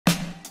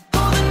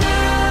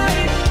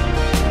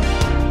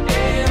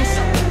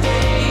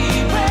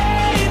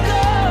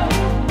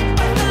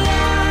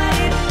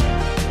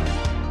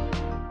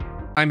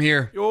I'm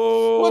here.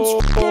 Yo. Let's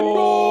fucking go!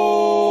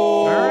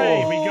 All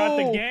right, we got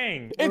the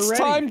gang. It's We're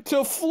ready. time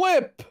to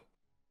flip.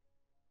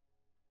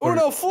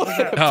 Uno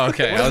flip. Oh,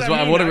 okay. What does that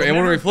mean? What are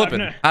I've we flipping?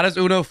 never- How does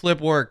Uno flip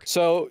work?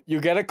 So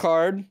you get a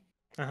card,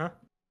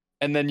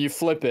 and then you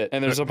flip it,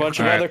 and there's a bunch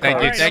of All right, other thank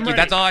cards. you, Alright, thank I'm you.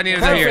 ready. That's all I needed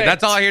to hear. Perfect.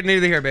 That's all I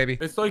needed to hear, baby.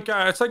 It's like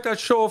that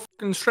show of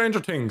fucking Stranger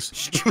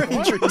Things.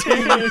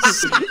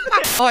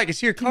 Oh, I can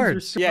see your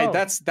cards. Yeah,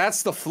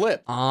 that's the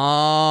flip.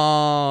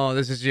 Oh,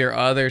 this is your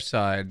other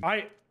side.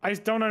 I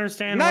don't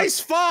understand. Nice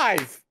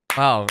 5.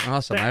 Wow,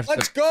 awesome.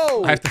 Let's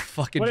go. I have to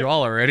fucking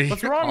draw already.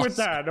 What's wrong with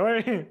Awesome.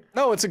 that? Wait.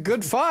 No, it's a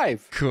good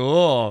 5.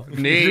 Cool.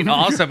 Neat.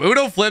 Awesome.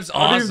 Uno flips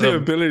I think the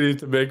awesome. ability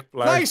to make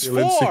black Nice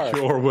feel 4.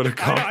 insecure with a I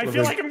compliment.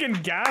 feel like I'm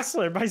getting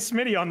gaslit by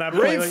Smitty on that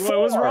Great point. Like, what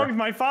was 4. wrong with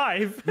my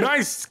 5?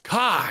 Nice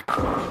cock.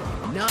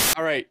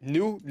 All right,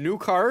 new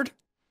card.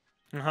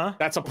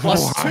 That's a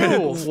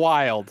Wild. +2.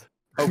 Wild.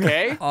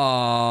 Okay.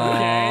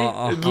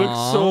 Aww. It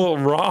looks so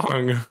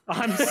wrong.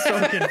 I'm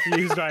so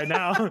confused right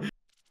now.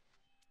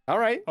 All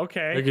right.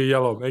 Okay. Make it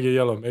yellow. Make it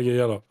yellow. Make it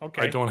yellow.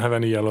 Okay. I don't have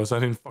any yellows. I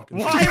didn't fucking.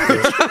 Why think would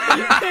it.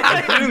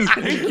 I didn't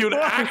think you'd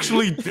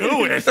actually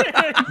do it.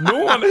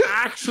 No one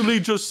actually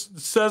just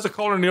says a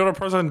color and the other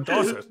person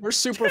does it. We're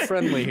super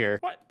friendly here.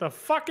 What the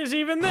fuck is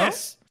even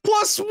this?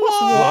 +1.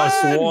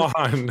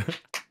 +1.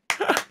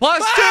 +2.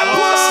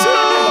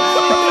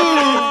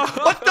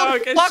 What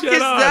the Get fuck shit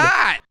is on.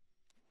 that?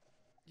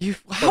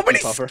 How many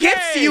Bigpuffer.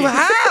 skips do you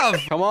have?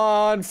 Come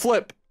on,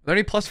 flip. Are there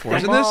any +4s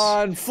in Come this?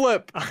 on,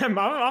 flip.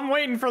 I'm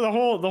waiting for the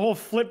whole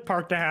flip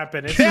part to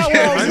happen. It's Yeah,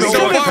 well, I we know So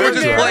could've far, we're been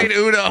just there. playing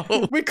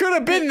Uno. We could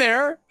have been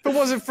there if it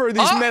wasn't for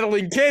these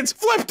meddling kids.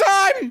 Flip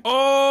time!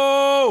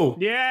 Oh!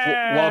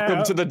 yeah.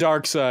 Welcome to the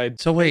dark side.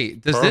 So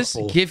wait, does this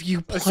Purple. give you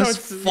it's-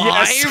 +5?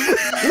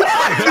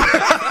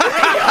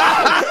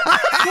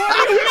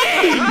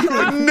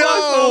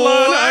 No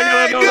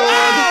way! No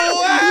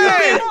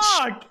way!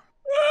 Fuck.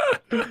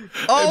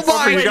 Oh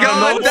my You got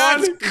god, another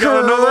that's one? You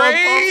got another one,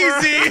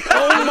 crazy!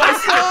 Oh my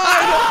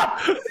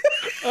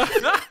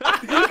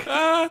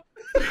god!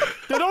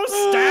 Do those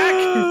stack?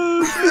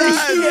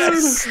 That's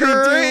Yes, they do.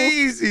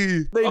 crazy!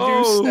 They do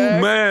Oh,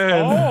 stack. man.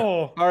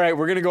 Oh. All right,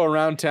 we're gonna go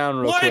around town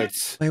real quick.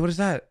 Wait, what is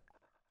that?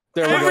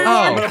 There we go. Everyone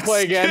I'm gonna gets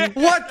play again.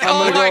 What? I'm Oh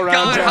gonna go my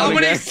around god, town how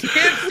many again.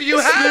 skips do you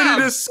Smitty have?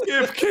 the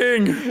Skip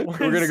King. We're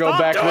gonna go Stop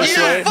back doing this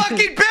You way.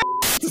 fucking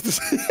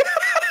bitch!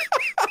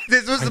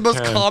 This was the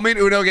most can. calming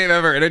Uno game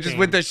ever, and it just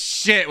went to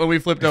shit when we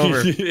flipped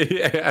over.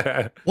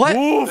 Yeah. What?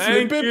 Ooh,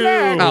 Thank flip it you.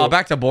 back. Oh,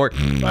 back to board.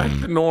 Back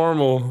to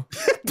normal.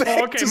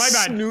 Oh, okay, to my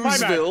bad. My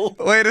bad. Snoozeville.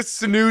 Way to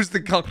snooze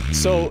the call.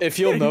 So if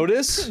you'll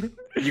notice,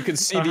 you can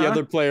see the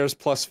other players'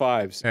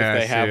 +5s Yeah, I if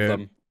they see have it.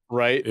 them,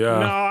 right? Yeah.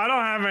 No, I don't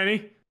have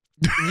any.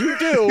 You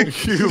do.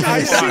 You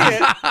I see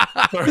it.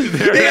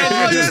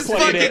 Yeah, you this just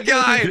played fucking it.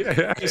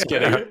 guy. Just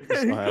kidding.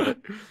 Just don't have it.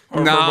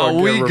 No,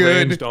 we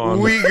good. We good.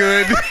 We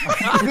good.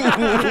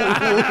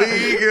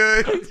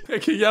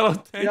 Take a yellow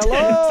tank.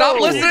 Yellow. Stop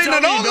You listening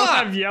tell to me you don't Nola.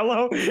 have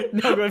yellow?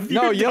 No, if you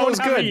No, don't yellow's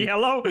have a good.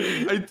 yellow.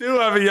 I do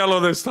have a yellow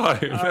this time.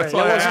 That's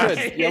why I Yellow's asked.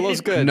 good. Yellow's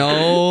good.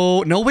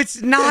 No, no,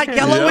 it's not.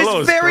 Yellow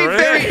Yellow's is very, great.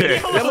 very.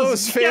 Yellow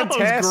is Yellow's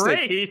fantastic.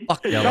 great.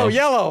 Fuck yellow. No,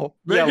 yellow.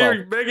 Yellow.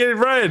 Make it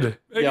red.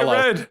 Make Yellow. it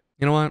red.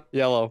 You know what?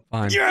 Yellow.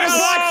 Fine.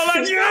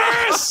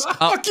 Yes!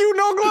 Fuck you,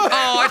 Nogla!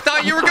 Oh, I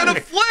thought you were gonna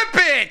flip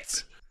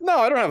it. No,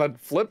 I don't have a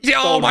flip.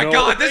 Yeah, oh my no.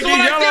 god, this is Make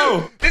what it I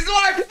yellow. do. This is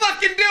what I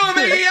fucking do.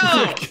 Make it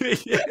yellow.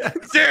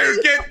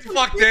 Dude, get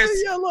fuck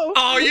this. Yellow.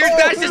 Oh, you.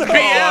 That's just Oh,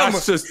 BM.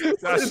 that's just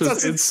It doesn't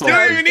insult. You slide.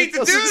 don't even need to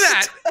do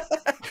that.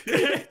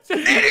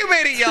 Doesn't- And you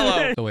made it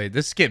yellow. So wait,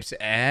 this skips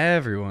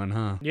everyone,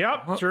 huh?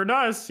 Yep, sure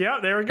does.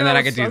 Yep, there we go. And then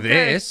I could do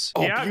this.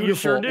 Oh, Yeah, you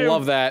beautiful. sure do.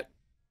 Love that.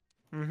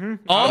 Mm-hmm.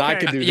 Oh, And I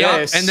could do yeah,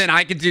 this. and then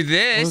I could do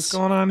this. What's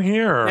going on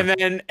here? And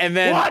then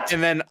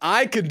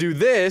I could do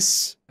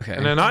this. Okay.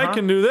 And then I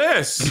can do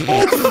this. No,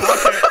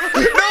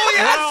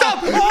 yes,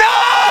 stop! No!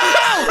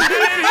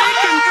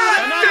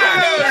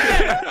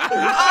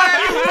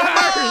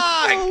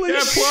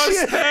 Get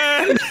plus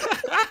 10.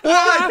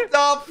 What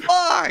the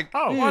fuck?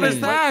 Oh, What is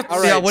that? All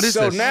right, Yeah, what is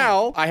so this?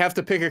 now I have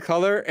to pick a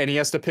color, and he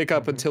has to pick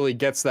up until he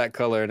gets that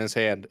color in his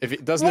hand. If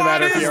it doesn't What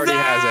matter if is he already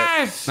has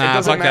it. that? Nah,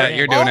 doesn't fuck that. matter.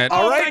 You're doing it.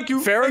 All right, thank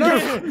you. fair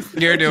enough.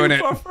 You're doing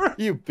it.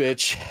 You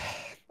bitch.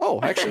 Oh,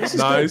 actually, this is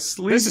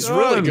Nicely good. This is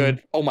really done.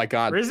 good. Oh my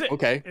god. Is it?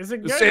 Okay. Is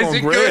it This good? Is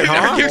it great, good?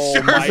 huh? Are you Oh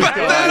sure my about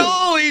God. that?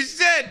 Holy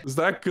shit! Is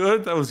that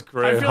good? That was I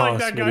great. feel like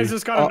that guy's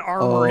just got an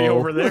armory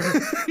over there.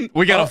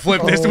 We gotta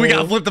flip this. We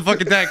gotta flip the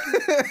fucking deck.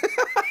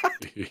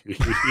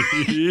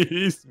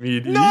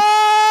 Smeedy. No!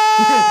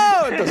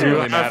 It doesn't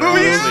really matter. Who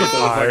honestly, is it doesn't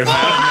fucking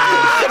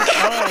matter.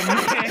 Oh man.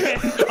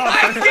 I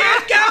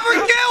can't ever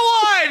get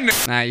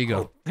one! Nah, you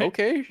go.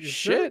 Okay,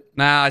 shit.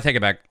 Nah, I take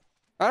it back.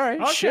 All right,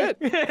 Okay. shit.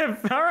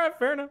 All right,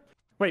 fair enough.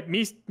 Wait,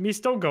 me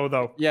still go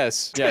though.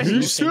 Yes, You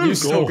you still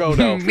still go. go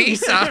though.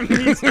 Misa.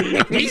 Misa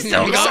go.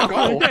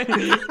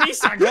 Me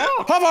still go.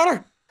 Hot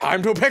water.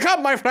 Time to pick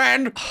up, my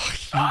friend.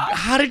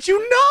 How did you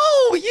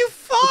know? You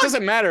fuck. It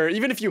doesn't matter.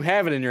 Even if you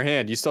have it in your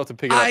hand, you still have to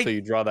pick it up so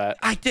you draw that.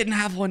 I didn't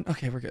have one.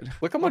 Okay, we're good.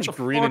 Look how much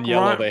green and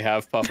yellow they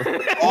have, Puffer.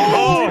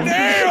 Oh,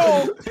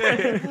 damn!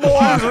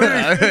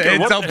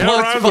 It's a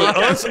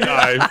plus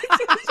 5.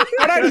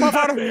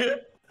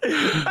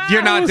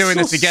 You're not doing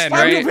this again,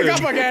 right? Pick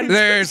up again.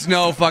 There's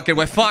no fucking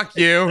way. Fuck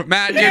you,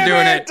 Matt. You're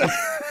doing it.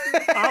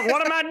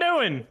 What am I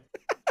doing?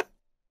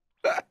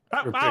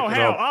 Oh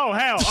hell! Oh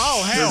hell!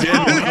 Oh hell! You're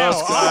getting Oh hell!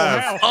 plus Oh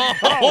five. hell! Oh,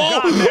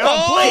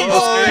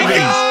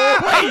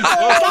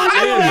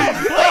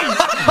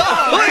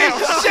 Please!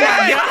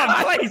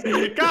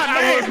 God,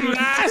 that was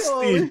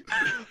nasty!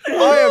 I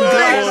am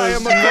glad I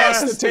am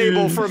across the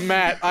table from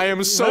Matt. I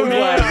am so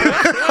glad.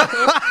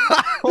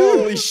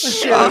 Holy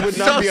shit! I would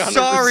not I'm be so 100%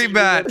 sorry,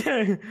 Matt. All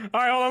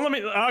right, hold on. Let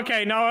me.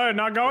 Okay, no,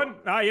 not going.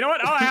 You know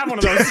what? Oh, I have one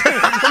of those.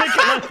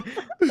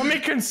 let me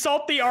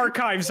consult the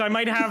archives. I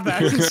might have that.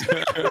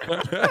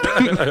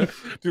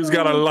 Dude's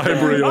got a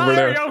library over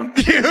there. There we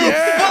go. You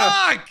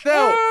fuck.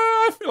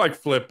 I feel like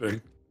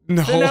flipping.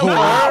 No.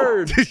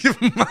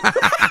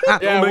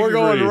 Yeah, we're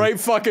going right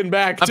fucking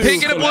back. A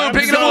pink and a blue,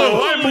 pink and a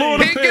blue,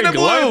 pink and a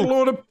blue.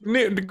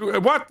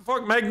 What the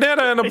fuck?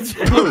 Magneta and a blue.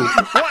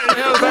 What the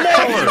hell is that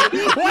color?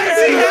 What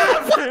does he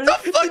have? What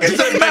the fuck is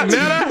a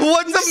Magneta?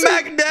 What's a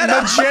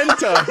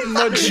Magneta?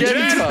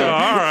 Magenta.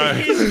 All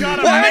right. He's got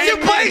a Why would you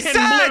magnet play and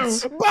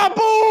sets? blue.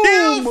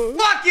 Ba-boom! You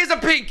fuck. Here's a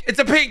pink. It's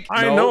a pink.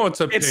 I know it's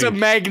a pink. It's a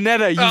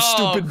Magneta, you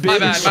stupid My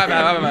bitch.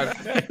 bad. My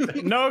bad.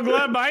 No,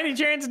 Gleb, by any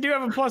chance, do you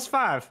have a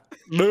 +5?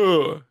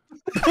 No.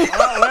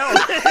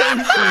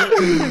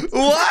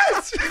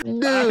 What?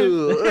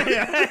 Do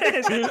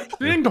you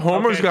think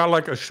Homer's got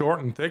like a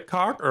short and thick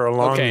cock or a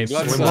long and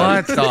let's slim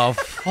What the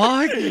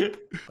fuck?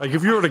 Like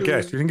if you were to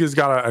guess, you think he's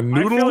got a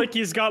noodle? I feel like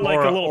he's got like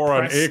or a little or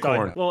an press stud,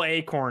 acorn? little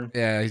acorn.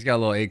 Yeah, he's got a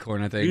little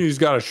acorn, I think. He's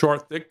got a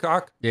short, thick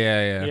cock.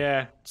 Yeah.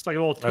 Yeah, it's like a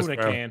little That's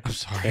tuna fair. can. I'm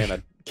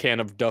sorry.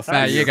 Can of Duff.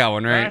 Matt, you got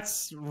one, right?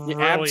 That's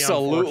really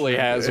absolutely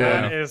has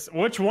unfortunate. one. That is,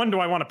 which one do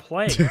I want to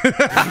play?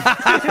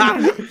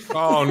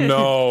 Oh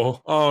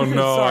no! Oh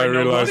no! Sorry, I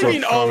no, realized What do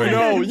you what's mean, oh coming.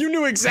 no? You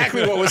knew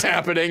exactly what was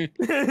happening.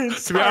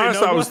 To be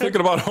honest, I was thinking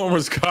about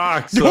Homer's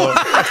cock. So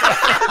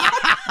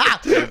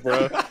Yeah,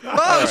 bro.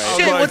 Oh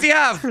shit! like- What's he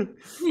have? I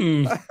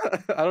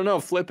don't know.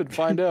 Flip and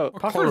find out.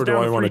 color Puffer's do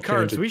I down wanna 3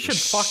 cards. change it We to? should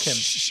fuck him.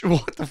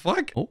 What the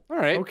fuck? Oh. All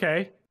right.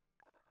 Okay.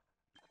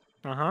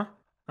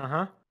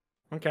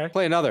 Okay.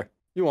 Play another.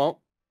 You won't.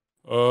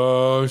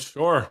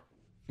 sure.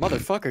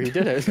 Motherfucker, he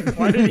did it.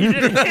 Why did he do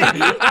it? Why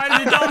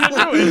did he tell him to do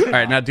it? All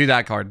right, now do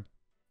that card.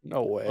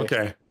 No way.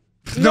 Okay.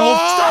 No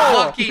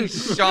fucking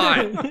shot.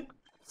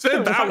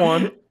 Said that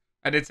one.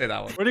 I did say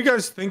that one. What do you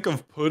guys think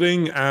of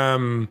pudding?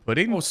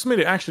 Pudding? Oh,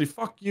 Smitty, actually,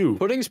 fuck you.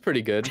 Pudding's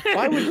pretty good.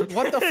 Why would?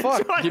 What the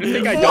fuck? You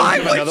think I Why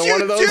don't have would another you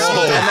one of those? do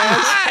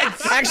that?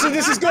 Actually,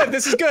 this is good.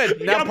 This is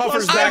good. Now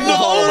Puffer's back I've with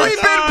all of only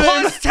us. been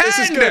plus 10. This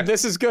is good.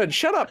 This is good.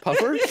 Shut up,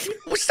 Puffer.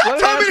 Stop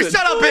telling me to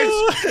shut up,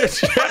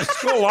 bitch.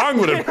 Just go along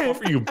with it,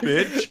 Puffer, you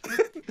bitch.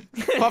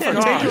 Puffer,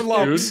 take your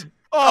lumps. Dude.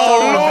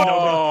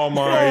 Oh, Oh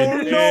my Oh,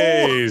 no.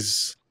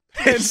 days. no!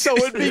 And so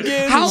it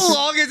begins. How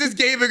long has this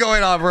game been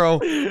going on, bro?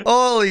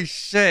 Holy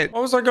shit.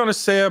 What was I gonna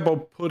say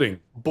about pudding?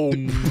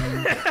 Boom.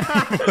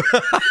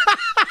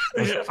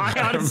 I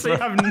honestly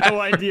have no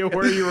idea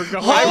where you were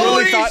going. I Holy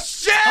really thought-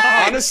 shit!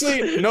 Honestly,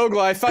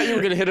 Nogla, I thought you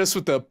were gonna hit us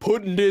with the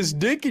putting this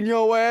dick in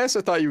your ass.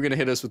 I thought you were gonna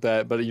hit us with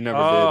that, but you never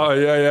Oh,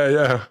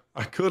 yeah.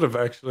 I could have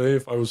actually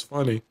if I was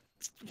funny.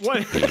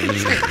 What?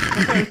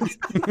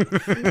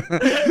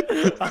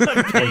 I'm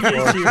a big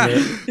issue.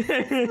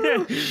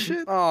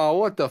 did. Oh,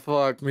 what the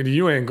fuck? I mean,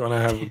 you ain't gonna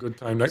have a good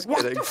time next.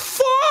 What kidding. the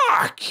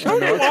fuck?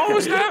 What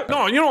was that?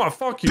 No, you know what?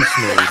 Fuck you,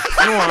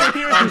 Smitty. You know what?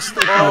 I'm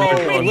still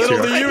Oh, little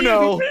do you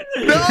know.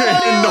 No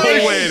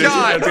way that you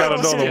shot. guys got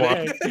another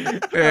one.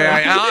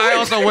 Yeah, I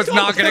also was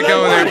not gonna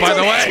go there, by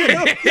the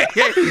way.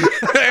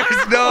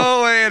 There's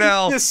no way in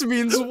hell. This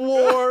means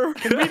war.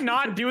 Can we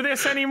not do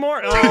this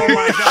anymore? Oh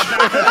my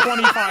god, that's a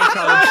 25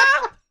 card.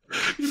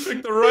 You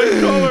picked the right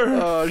color.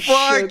 Oh, shit.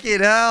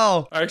 Fucking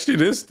hell. Actually,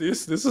 this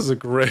is a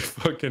great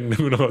fucking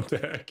noodle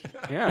deck.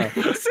 Yeah.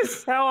 This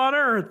is hell on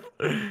earth.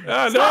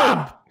 Yeah,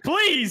 Stop!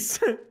 Please!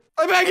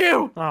 I beg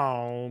you.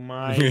 Oh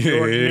my no. It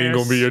ain't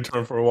gonna be goodness. your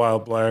turn for a while,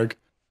 Black.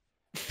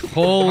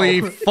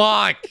 Holy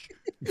fuck.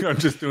 I'm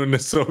just doing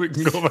this so we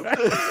can go back.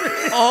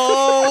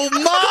 Oh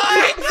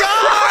my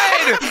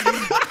god!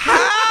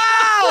 How?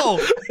 Oh,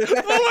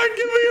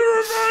 give me a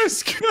reverse.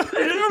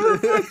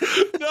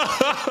 No,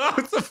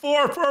 it's a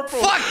 4 purple.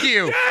 Fuck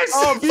you! Yes!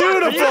 Oh, Are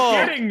beautiful.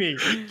 you kidding me?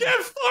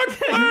 Get fucked,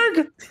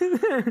 Black.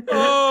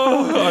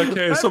 Oh,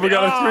 okay. So we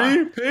got a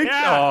 3 pick.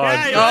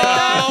 Yeah, you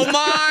Oh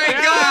my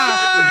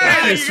god!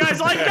 Yeah, you guys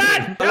like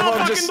that? I love I'll how I'm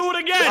fucking just- do it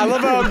again. I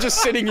love how I'm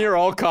just sitting here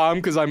all calm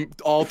because I'm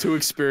all too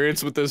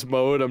experienced with this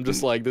mode. I'm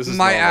just like, this is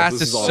My normal. ass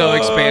This is all so right.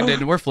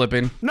 expanded. We're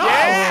flipping. No!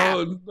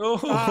 Oh, no.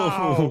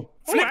 Oh.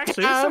 Flip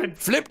actually, time. this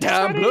Flip side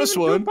time ain't plus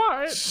even one. too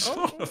bad. Son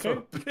Oh, of okay. a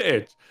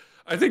bitch.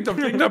 I think the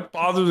thing that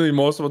bothers me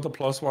most about the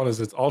 +1 is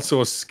it's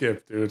also a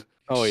skip, dude.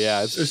 Oh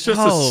yeah, It's just a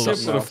So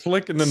skip with a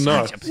flick in the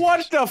nuts.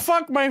 What the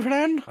fuck, my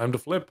friend? Time to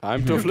flip.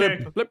 Time to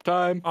flip. Flip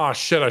time. Oh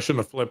shit, I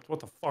shouldn't have flipped. What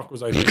the fuck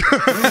was I thinking?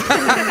 What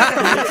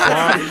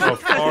the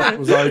fuck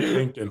was I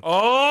thinking?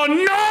 Oh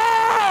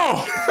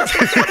no!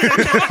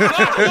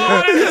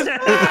 What is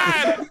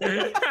bad?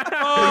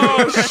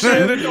 Oh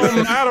shit, it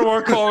don't matter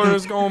what color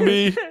it's gonna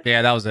be.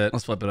 Yeah, that was it.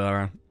 Let's flip it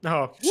around.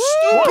 Oh.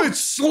 Stupid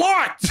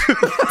slut!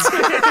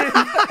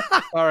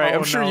 All right, Oh,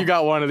 I'm sure no. you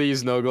got one of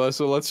these, Nogla.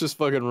 So let's just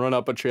fucking run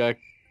up a check.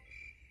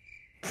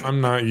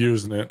 I'm not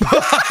using it. What?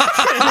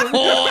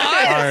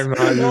 I'm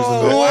not using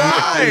it. Why?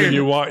 I'm giving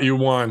you what you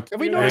want. Have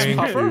we noticed Thank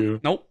Puffer? you.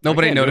 Nope.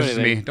 Nobody can't do notices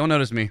me. anything. Don't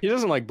notice me. He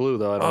doesn't like blue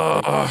though. I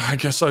don't think. I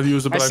guess I'll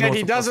use it. I But I know said he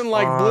it's a doesn't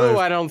like blue. +5.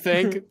 I don't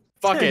think.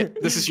 Fuck it.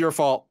 This is your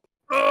fault.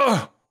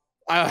 Ugh.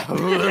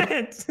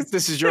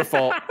 This is your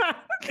fault.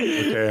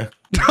 Okay.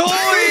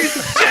 Holy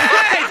shit!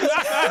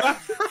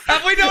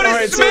 Have we All right,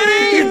 noticed so he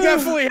Smitty?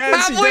 definitely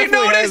has. Have he we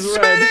definitely has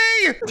noticed red.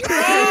 Smitty?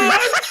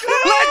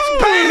 Let's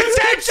pay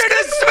attention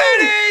to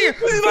Smitty!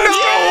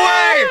 No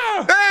way!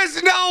 There's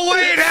no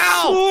way in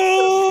hell!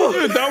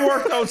 Dude, that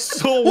worked out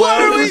so What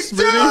well. are we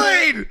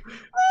Smitty. doing?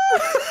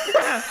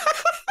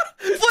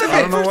 Flip I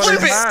it! don't know what Flip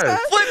he it! has.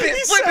 Flip it!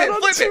 He Flip sat it! on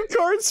Flip two it!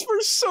 cards for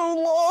so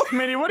long.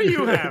 Mitty, what do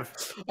you have?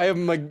 I have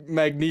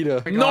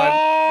Magneta. No!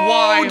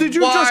 Why? Did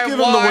you Why? just give him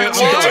the Why? win? I'm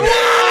Why? done.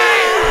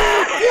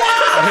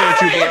 I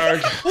hate you, Blarg.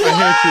 I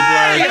hate you,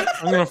 Blarg.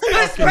 I'm gonna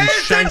Let's fucking pay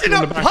shank you in attention the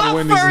to back of the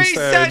windows Puffer, he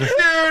said, instead.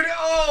 dude!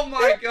 Oh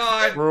my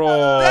god! Bro.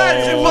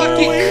 That's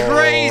fucking I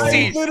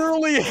crazy!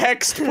 literally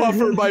hexed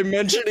Puffer by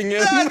mentioning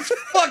him. That's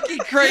fucking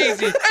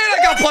crazy! And I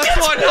got +1!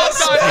 I'm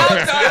done!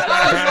 I'm done!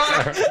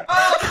 I'm done!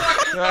 Oh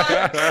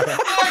fucking god!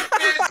 Fuck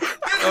this!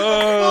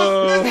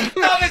 This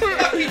is